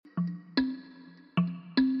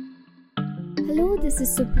Hello, this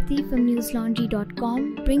is Suprati from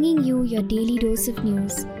newslaundry.com, bringing you your daily dose of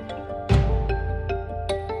news.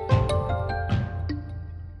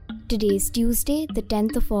 Today is Tuesday, the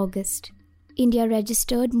 10th of August. India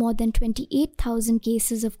registered more than 28,000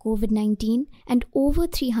 cases of COVID-19 and over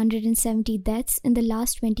 370 deaths in the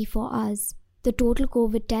last 24 hours. The total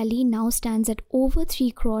COVID tally now stands at over 3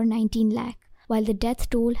 crore 19 lakh, while the death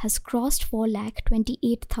toll has crossed 4 lakh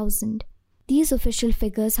 28,000. These official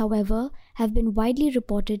figures, however, have been widely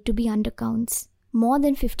reported to be undercounts. More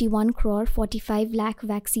than 51 crore 45 lakh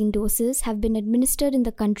vaccine doses have been administered in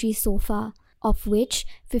the country so far, of which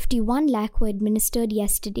 51 lakh were administered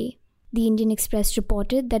yesterday. The Indian Express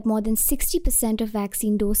reported that more than 60% of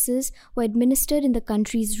vaccine doses were administered in the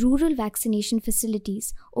country's rural vaccination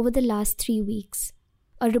facilities over the last 3 weeks.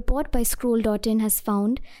 A report by Scroll.in has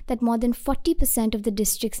found that more than 40% of the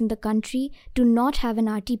districts in the country do not have an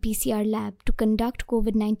RT-PCR lab to conduct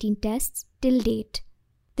COVID-19 tests till date.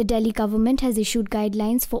 The Delhi government has issued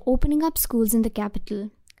guidelines for opening up schools in the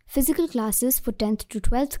capital. Physical classes for 10th to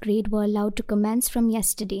 12th grade were allowed to commence from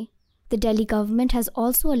yesterday. The Delhi government has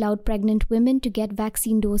also allowed pregnant women to get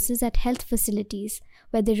vaccine doses at health facilities,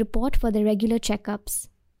 where they report for their regular checkups.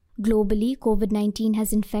 Globally, COVID-19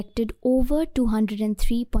 has infected over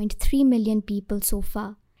 203.3 million people so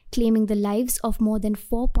far, claiming the lives of more than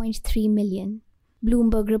 4.3 million.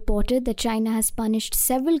 Bloomberg reported that China has punished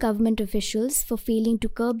several government officials for failing to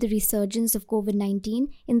curb the resurgence of COVID-19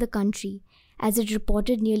 in the country, as it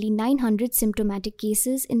reported nearly 900 symptomatic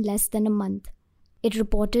cases in less than a month. It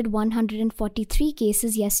reported 143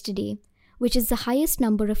 cases yesterday, which is the highest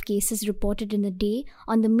number of cases reported in a day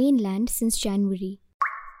on the mainland since January.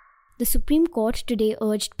 The Supreme Court today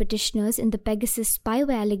urged petitioners in the Pegasus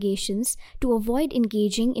spyware allegations to avoid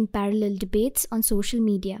engaging in parallel debates on social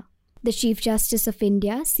media. The Chief Justice of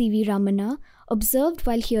India, C.V. Ramana, observed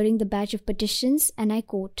while hearing the batch of petitions, and I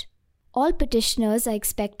quote, "All petitioners are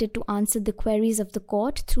expected to answer the queries of the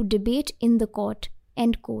court through debate in the court,"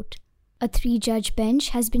 end quote. A 3-judge bench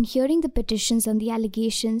has been hearing the petitions on the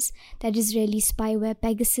allegations that Israeli spyware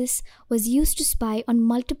Pegasus was used to spy on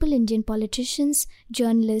multiple Indian politicians,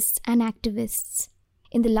 journalists, and activists.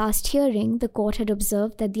 In the last hearing, the court had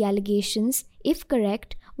observed that the allegations, if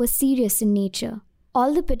correct, were serious in nature.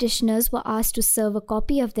 All the petitioners were asked to serve a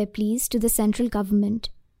copy of their pleas to the central government.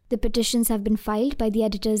 The petitions have been filed by the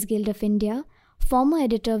Editors Guild of India, former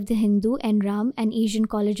editor of The Hindu, N. Ram, and Asian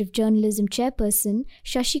College of Journalism chairperson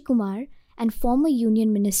Shashi Kumar, and former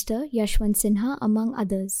Union Minister Yashwant Sinha, among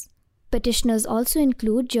others. Petitioners also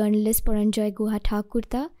include journalists Paranjoy Guha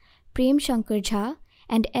Thakurta, Prem Shankar Jha,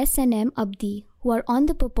 and S.N.M. Abdi, who are on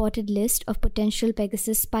the purported list of potential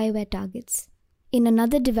Pegasus spyware targets. In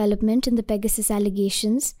another development in the Pegasus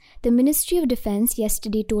allegations, the Ministry of Defence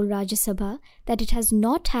yesterday told Rajya Sabha that it has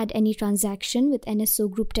not had any transaction with NSO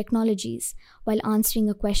Group Technologies, while answering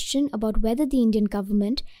a question about whether the Indian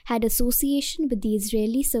government had association with the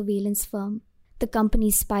Israeli surveillance firm. The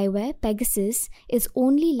company's spyware, Pegasus, is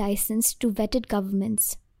only licensed to vetted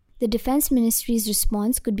governments. The Defence Ministry's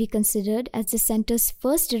response could be considered as the centre's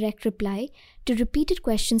first direct reply to repeated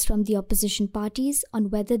questions from the opposition parties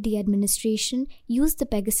on whether the administration used the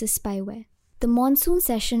Pegasus spyware. The monsoon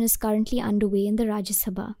session is currently underway in the Rajya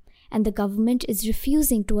Sabha, and the government is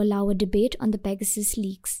refusing to allow a debate on the Pegasus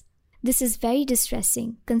leaks. This is very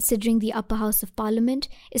distressing, considering the upper house of parliament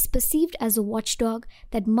is perceived as a watchdog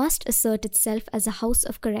that must assert itself as a house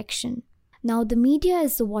of correction. Now, the media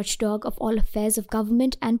is the watchdog of all affairs of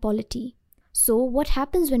government and polity. So, what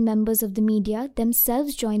happens when members of the media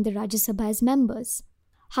themselves join the Rajya Sabha as members?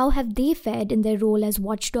 How have they fared in their role as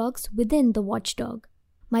watchdogs within the watchdog?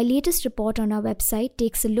 My latest report on our website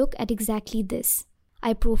takes a look at exactly this.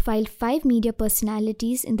 I profiled 5 media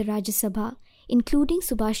personalities in the Rajya Sabha, including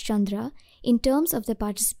Subhash Chandra, in terms of their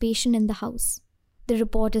participation in the House. The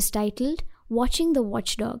report is titled, "Watching the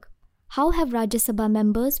Watchdog. How have Rajya Sabha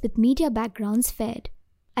members with media backgrounds fared?"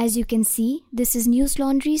 As you can see, this is News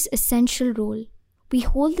Laundry's essential role. We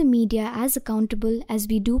hold the media as accountable as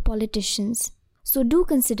we do politicians. So do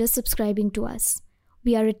consider subscribing to us.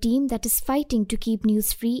 We are a team that is fighting to keep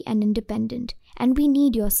news free and independent, and we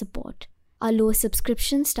need your support. Our lowest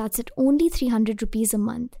subscription starts at only 300 rupees a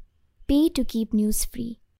month. Pay to keep news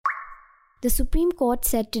free. The Supreme Court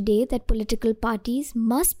said today that political parties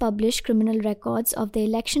must publish criminal records of their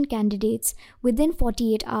election candidates within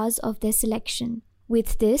 48 hours of their selection.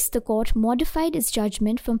 With this, the court modified its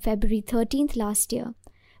judgment from February 13th last year,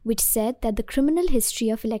 which said that the criminal history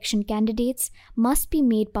of election candidates must be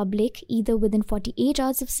made public either within 48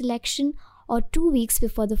 hours of selection or 2 weeks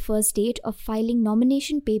before the first date of filing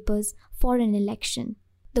nomination papers for an election.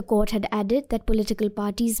 The court had added that political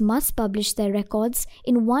parties must publish their records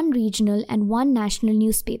in one regional and one national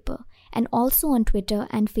newspaper, and also on Twitter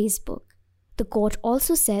and Facebook. The court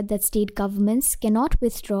also said that state governments cannot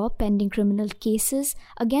withdraw pending criminal cases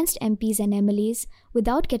against MPs and MLAs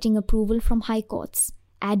without getting approval from high courts,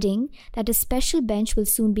 adding that a special bench will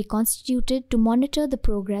soon be constituted to monitor the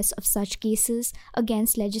progress of such cases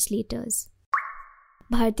against legislators.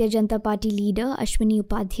 Bharatiya Janata Party leader Ashwini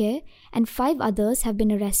Upadhyay and 5 others have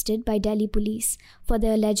been arrested by Delhi police for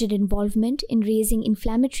their alleged involvement in raising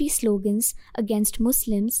inflammatory slogans against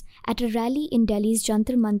Muslims at a rally in Delhi's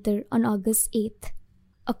Jantar Mantar on August 8th.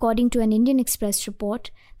 According to an Indian Express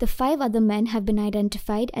report, the 5 other men have been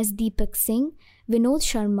identified as Deepak Singh, Vinod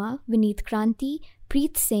Sharma, Vineet Kranti,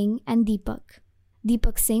 Preet Singh and Deepak.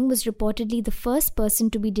 Deepak Singh was reportedly the first person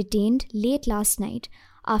to be detained late last night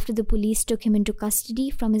after the police took him into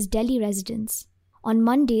custody from his Delhi residence. On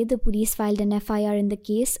Monday, the police filed an FIR in the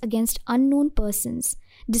case against unknown persons,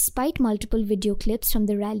 despite multiple video clips from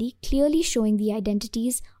the rally clearly showing the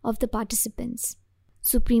identities of the participants.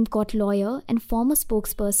 Supreme Court lawyer and former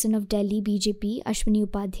spokesperson of Delhi BJP Ashwini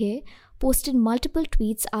Upadhyay posted multiple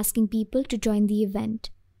tweets asking people to join the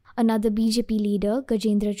event. Another BJP leader,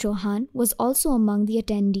 Gajendra Chauhan, was also among the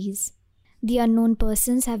attendees. The unknown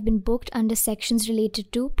persons have been booked under sections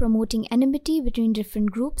related to promoting enmity between different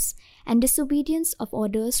groups and disobedience of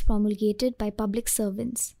orders promulgated by public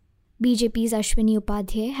servants. BJP's Ashwini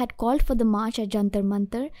Upadhyay had called for the march at Jantar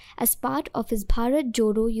Mantar as part of his Bharat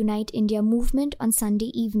Jodo Unite India movement on Sunday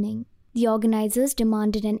evening. The organizers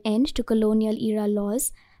demanded an end to colonial-era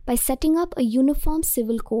laws by setting up a uniform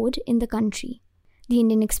civil code in the country. The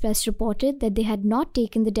Indian Express reported that they had not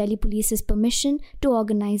taken the Delhi police's permission to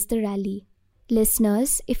organize the rally.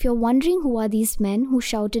 Listeners, if you're wondering who are these men who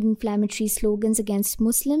shouted inflammatory slogans against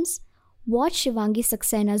Muslims, watch Shivangi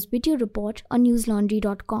Saxena's video report on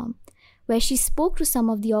newslaundry.com, where she spoke to some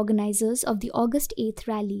of the organizers of the August 8th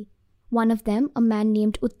rally. One of them, a man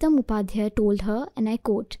named Uttam Upadhyay, told her, and I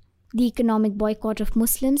quote, "The economic boycott of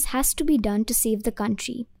Muslims has to be done to save the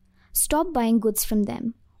country. Stop buying goods from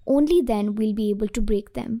them. Only then we'll be able to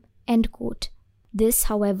break them." End quote. This,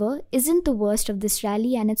 however, isn't the worst of this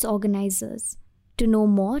rally and its organizers. To know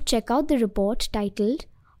more, check out the report titled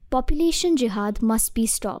 "Population Jihad Must Be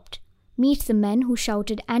Stopped. Meet the men who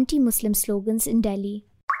shouted anti-Muslim slogans in Delhi."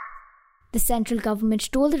 The central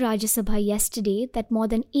government told the Rajya Sabha yesterday that more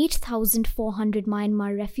than 8,400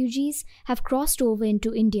 Myanmar refugees have crossed over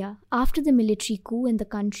into India after the military coup in the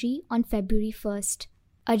country on February 1st.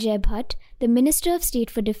 Ajay Bhatt, the Minister of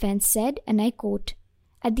State for Defence, said, and I quote,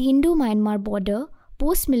 "At the Indo-Myanmar border,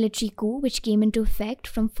 post-military coup which came into effect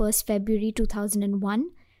from 1st February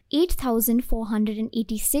 2001,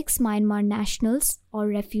 8,486 Myanmar nationals or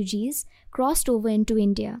refugees crossed over into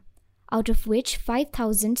India, out of which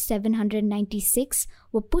 5,796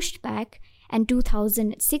 were pushed back and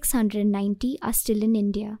 2,690 are still in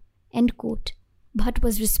India." End quote. Bhatt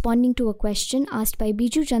was responding to a question asked by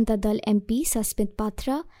Biju Janata Dal MP Sasmit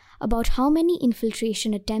Patra about how many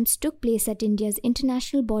infiltration attempts took place at India's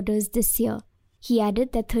international borders this year. He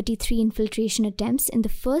added that 33 infiltration attempts in the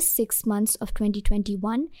first 6 months of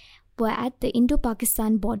 2021 were at the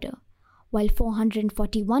Indo-Pakistan border, while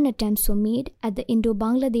 441 attempts were made at the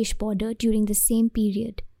Indo-Bangladesh border during the same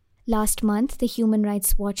period. Last month, the Human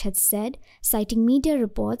Rights Watch had said, citing media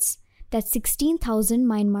reports, that 16,000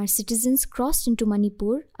 Myanmar citizens crossed into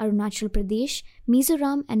Manipur, Arunachal Pradesh,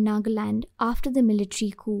 Mizoram and Nagaland after the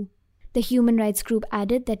military coup. The human rights group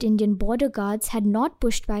added that Indian border guards had not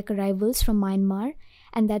pushed back arrivals from Myanmar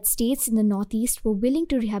and that states in the northeast were willing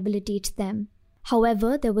to rehabilitate them.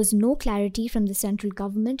 However, there was no clarity from the central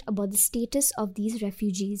government about the status of these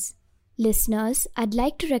refugees. Listeners, I'd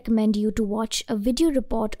like to recommend you to watch a video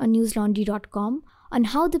report on newslaundry.com on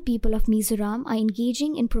how the people of Mizoram are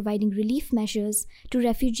engaging in providing relief measures to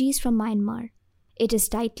refugees from Myanmar. It is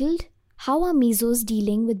titled, "How Are Mizos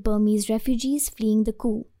Dealing with Burmese Refugees Fleeing the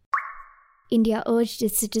Coup?" India urged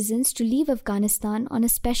its citizens to leave Afghanistan on a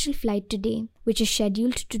special flight today, which is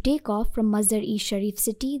scheduled to take off from Mazar-e-Sharif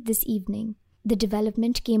city this evening. The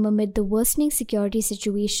development came amid the worsening security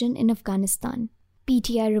situation in Afghanistan.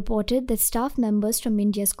 PTI reported that staff members from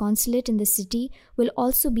India's consulate in the city will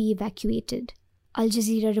also be evacuated. Al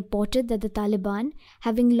Jazeera reported that the Taliban,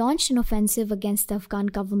 having launched an offensive against the Afghan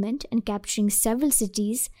government and capturing several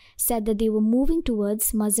cities, said that they were moving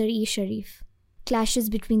towards Mazar-e-Sharif. Clashes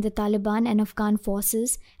between the Taliban and Afghan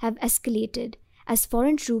forces have escalated as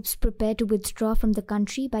foreign troops prepare to withdraw from the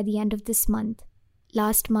country by the end of this month.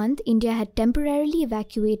 Last month, India had temporarily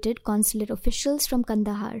evacuated consulate officials from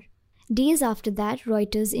Kandahar. Days after that,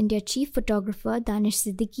 Reuters India chief photographer Danish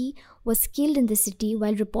Siddiqui was killed in the city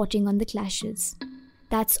while reporting on the clashes.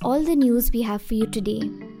 That's all the news we have for you today.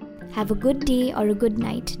 Have a good day or a good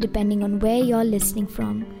night, depending on where you're listening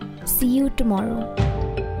from. See you tomorrow.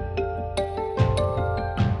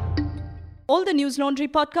 All the News Laundry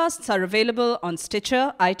podcasts are available on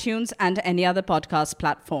Stitcher, iTunes, and any other podcast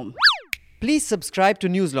platform. Please subscribe to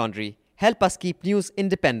News Laundry. Help us keep news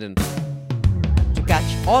independent. To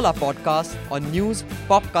catch all our podcasts on news,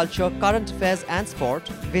 pop culture, current affairs and sport,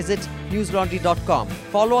 visit newslaundry.com.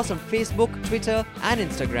 Follow us on Facebook, Twitter and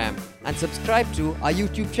Instagram and subscribe to our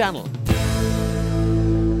YouTube channel.